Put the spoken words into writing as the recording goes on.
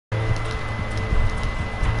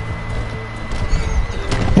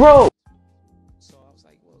Bro! So I was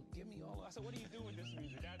like, well, give me all. I said, what do you do with this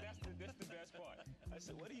music? That's the best part. I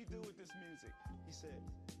said, what do you do with this music? He said,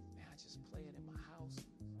 man, I just play it in my house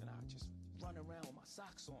and I just run around with my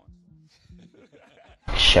socks on.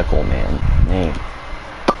 Shekel Man name.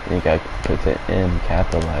 I think I put the M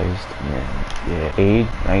capitalized. Man. Yeah. Age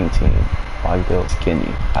 19. Body build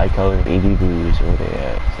skinny. Eye color baby blues. Where they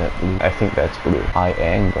at? Is that blue? I think that's blue. Eye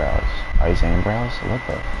and brows. Eyes and brows? What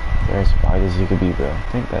the? They're as wide as you could be, bro. I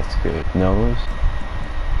think that's good. Nose.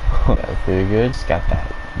 That's pretty good. It's got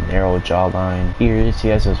that narrow jawline. Ears. He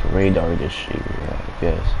has those radar dish. I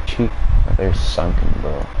guess. Cheek. They're sunken,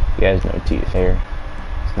 bro. He has no teeth. Hair.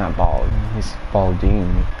 It's not bald. He's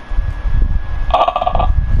balding.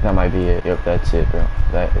 That might be it. Yep, that's it, bro.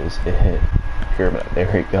 That is it.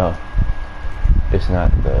 There we go. It's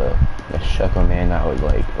not the Shekel Man I would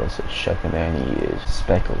like. What's a Shekel Man? He is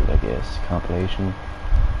speckled, I guess. Compilation.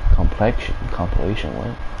 Compilation,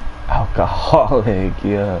 what? Alcoholic,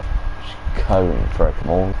 yeah. Just covering freck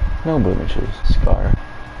mold. No blemishes. Scar.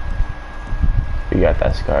 We got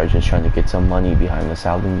that scar just trying to get some money behind this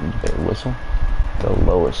album. Whistle. The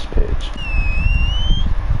lowest pitch.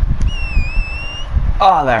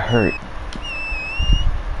 Oh, that hurt.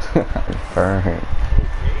 Burn.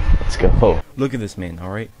 Let's go. Look at this man,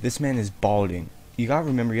 alright? This man is balding. You gotta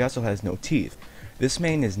remember, he also has no teeth. This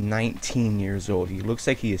man is 19 years old. He looks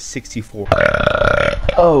like he is 64.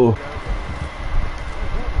 Oh.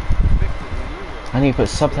 I need to put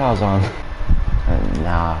subtitles on.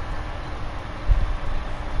 Nah.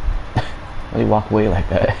 Why do you walk away like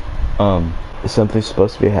that? Is something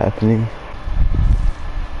supposed to be happening?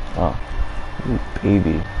 Oh. Ooh,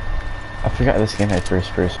 baby. I forgot this game had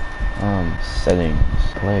first person. Settings.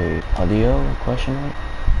 Play. Audio? Question mark?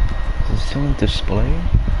 Is it still in display?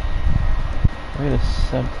 Where are the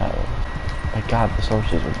subtitles? My god, the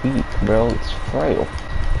source is weak, bro. It's frail.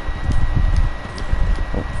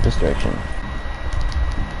 Oh, this direction.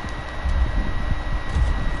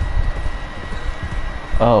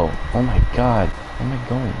 Oh my god. Where am I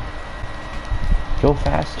going? Go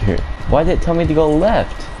faster. Why did it tell me to go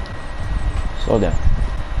left? Slow down.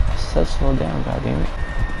 I said slow down, goddammit.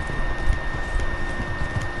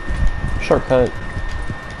 Shortcut.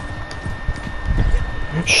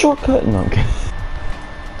 Shortcut. No, I'm kidding.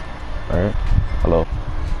 Alright. Hello.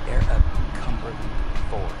 They're a Cumberland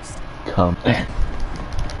forest. Come.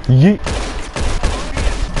 Yeet.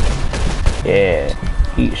 Yeah.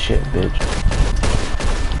 Eat shit, bitch.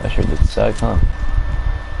 I sure did suck, huh?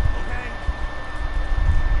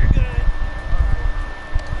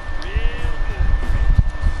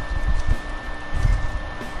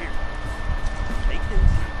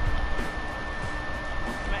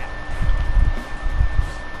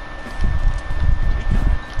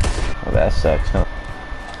 That sucks, huh?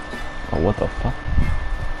 Oh, what the fuck?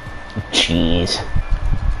 Jeez.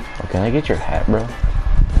 Oh, can I get your hat, bro?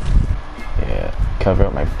 Yeah, cover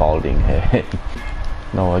up my balding head.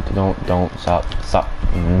 No, don't, stop.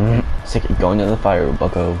 Sick of going to the fire,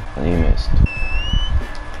 bucko. And you missed.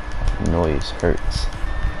 Noise hurts.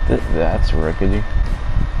 That's rickety.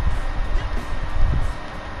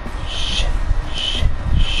 Shit.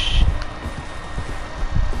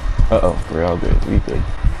 Uh-oh, we're all good, we good.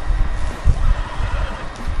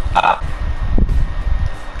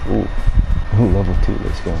 Ooh, level 2,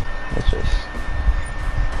 let's go. Let's just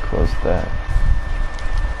close that.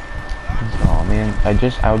 Oh man, I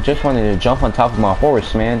just wanted to jump on top of my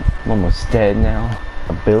horse, man. I'm almost dead now.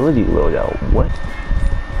 Ability loadout, what?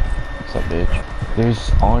 What's up, bitch?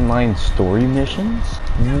 There's online story missions?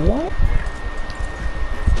 What?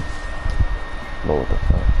 What the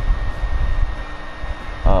fuck?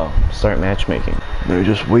 Oh, start matchmaking. No,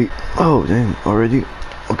 just wait. Oh, damn, already?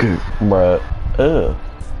 Okay. Bruh. Ugh.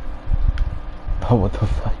 Oh, what the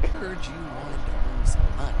fuck? Heard you wanted to earn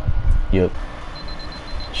some money. Yep.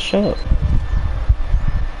 Shut up.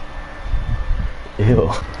 Ew.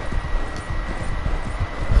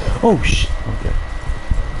 Oh, shit. Okay.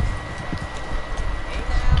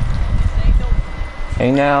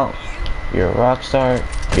 Hey now, you're a rock star.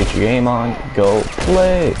 Get your game on. Go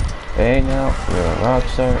play. Hey now, you're a rock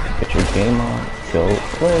star. Get your game on. Go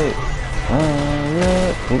play.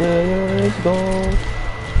 Let's go.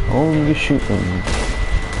 Only shooting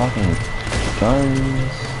fucking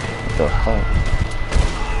guns. What the fuck?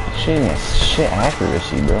 Shit ain't shit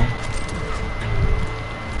accuracy, bro.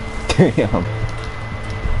 Damn.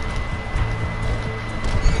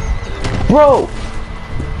 Bro!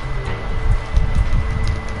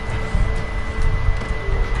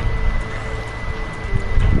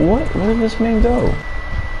 What? Where did this man go?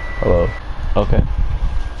 Hello. Okay.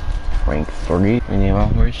 Rank 3. My name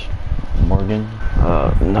is Morgan.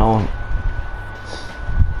 No.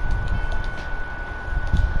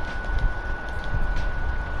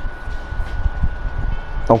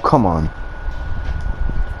 Oh, come on.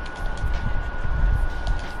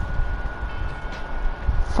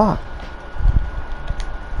 Fuck.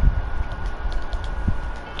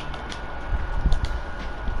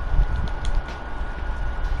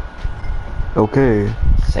 Okay.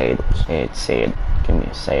 Saddle, saddle. Give me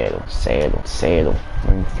a saddle, saddle, saddle.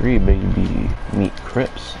 Ring 3, baby. Meet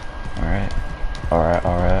Crips. Alright. Alright.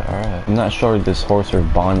 I'm not sure this horse will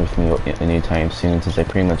bond with me anytime soon since I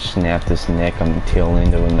pretty much snapped his neck on the tail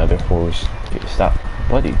end of another horse. Okay, stop.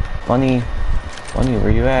 Buddy. Bunny. Bunny,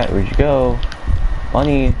 where you at? Where'd you go?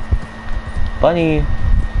 Bunny. Bunny.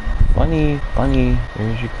 Bunny. Bunny. Where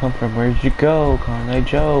did you come from? Where did you go? Conrad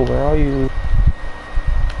Joe, where are you?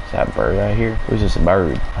 Is that bird out here? Who's this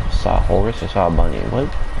bird? I saw a horse, I saw a bunny. What?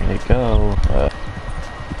 Where'd it go?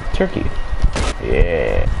 Turkey.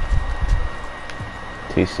 Yeah.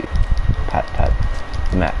 Tasty. Pat, pat.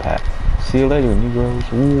 Matt, pat. See you later, Negroes.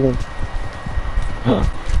 Ooh.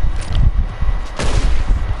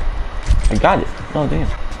 I got it. Oh, damn.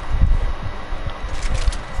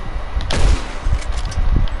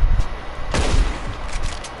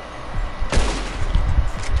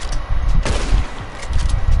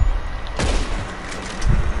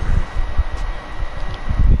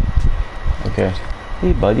 Okay.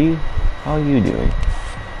 Hey, buddy. How are you doing?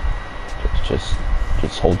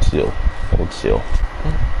 Just hold still. Hold still.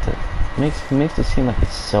 That makes it seem like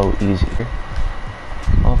it's so easy.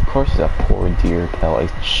 Well, of course, that poor deer pal. I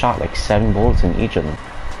shot like 7 bullets in each of them.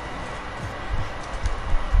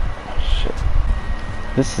 Oh, shit.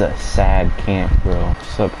 This is a sad camp, bro.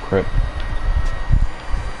 What's up, Crip?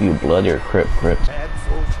 You blood or Crip? Bad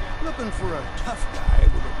folks looking for a tough guy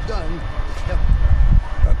with a gun to help.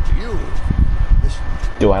 Up to you. Listen.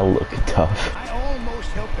 Do I look tough? I almost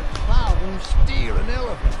helped a clown steal an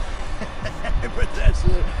elephant. But that's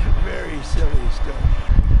a very silly story.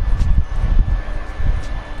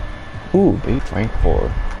 Ooh, beat rank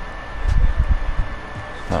 4.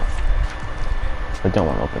 No. I don't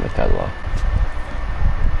want to open the catalog.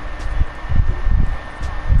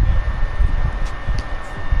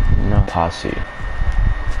 No. Posse.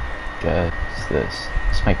 What's this?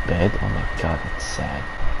 It's my bed? Oh my god, that's sad.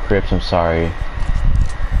 Crips, I'm sorry.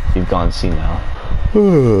 You've gone senile.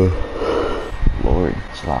 Lord,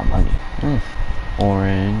 it's a lot of money.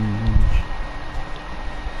 Orange.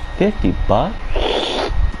 50 bucks?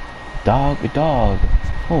 Dog.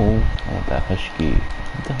 Oh, I want that husky.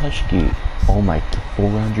 The husky. Oh my,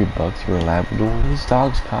 400 bucks for a Labrador? These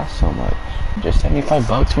dogs cost so much. Just 75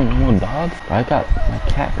 bucks for a normal dog? I got my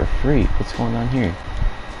cat for free. What's going on here?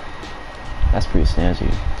 That's pretty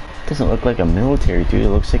snazzy. Doesn't look like a military dude. It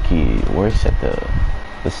looks like he works at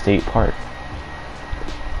the state park.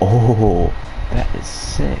 Oh, that is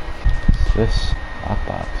sick. What's this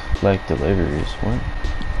lockbox? Like deliveries. What?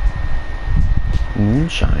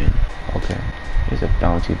 Moonshine. Okay. Here's a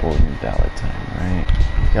bounty board in ballot time, right?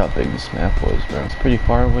 Look how big this map was, bro. It's pretty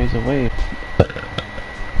far ways away.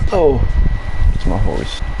 Oh, it's my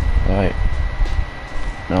horse. Alright.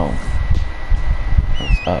 No.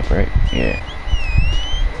 It's up, right? Yeah.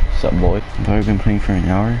 What's up, boy? I've already been playing for an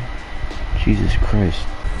hour? Jesus Christ.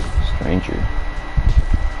 Stranger.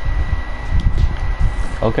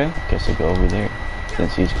 Okay, guess I go over there.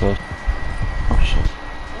 Since he's close. Oh shit.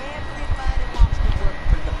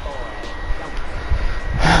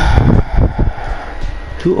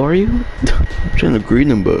 Who are you? I'm trying to greet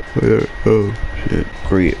him, but oh shit.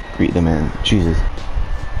 Greet the man. Jesus.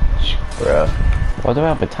 Bruh. What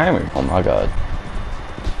about the timer? Oh my god.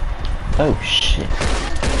 Oh shit.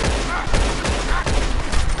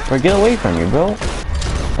 Bro, get away from me, bro.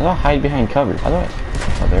 I don't hide behind cover. How do I?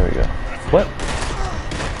 Oh, there we go. What?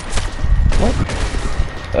 What?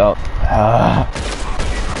 Oh.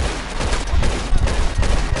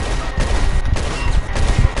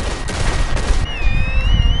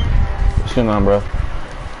 What's going on, bro?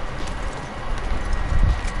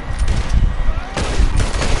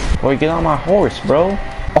 Boy, get on my horse, bro.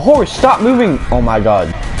 A horse, stop moving! Oh my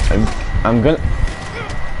god. I'm gonna...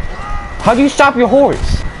 How do you stop your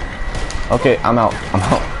horse? Okay, I'm out.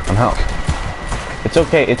 It's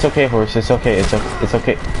okay, horse. It's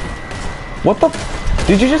okay. What the f—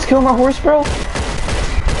 did you just kill my horse, bro?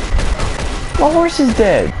 My horse is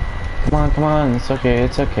dead. Come on. It's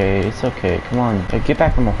okay. Come on. Get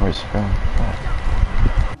back on my horse, bro.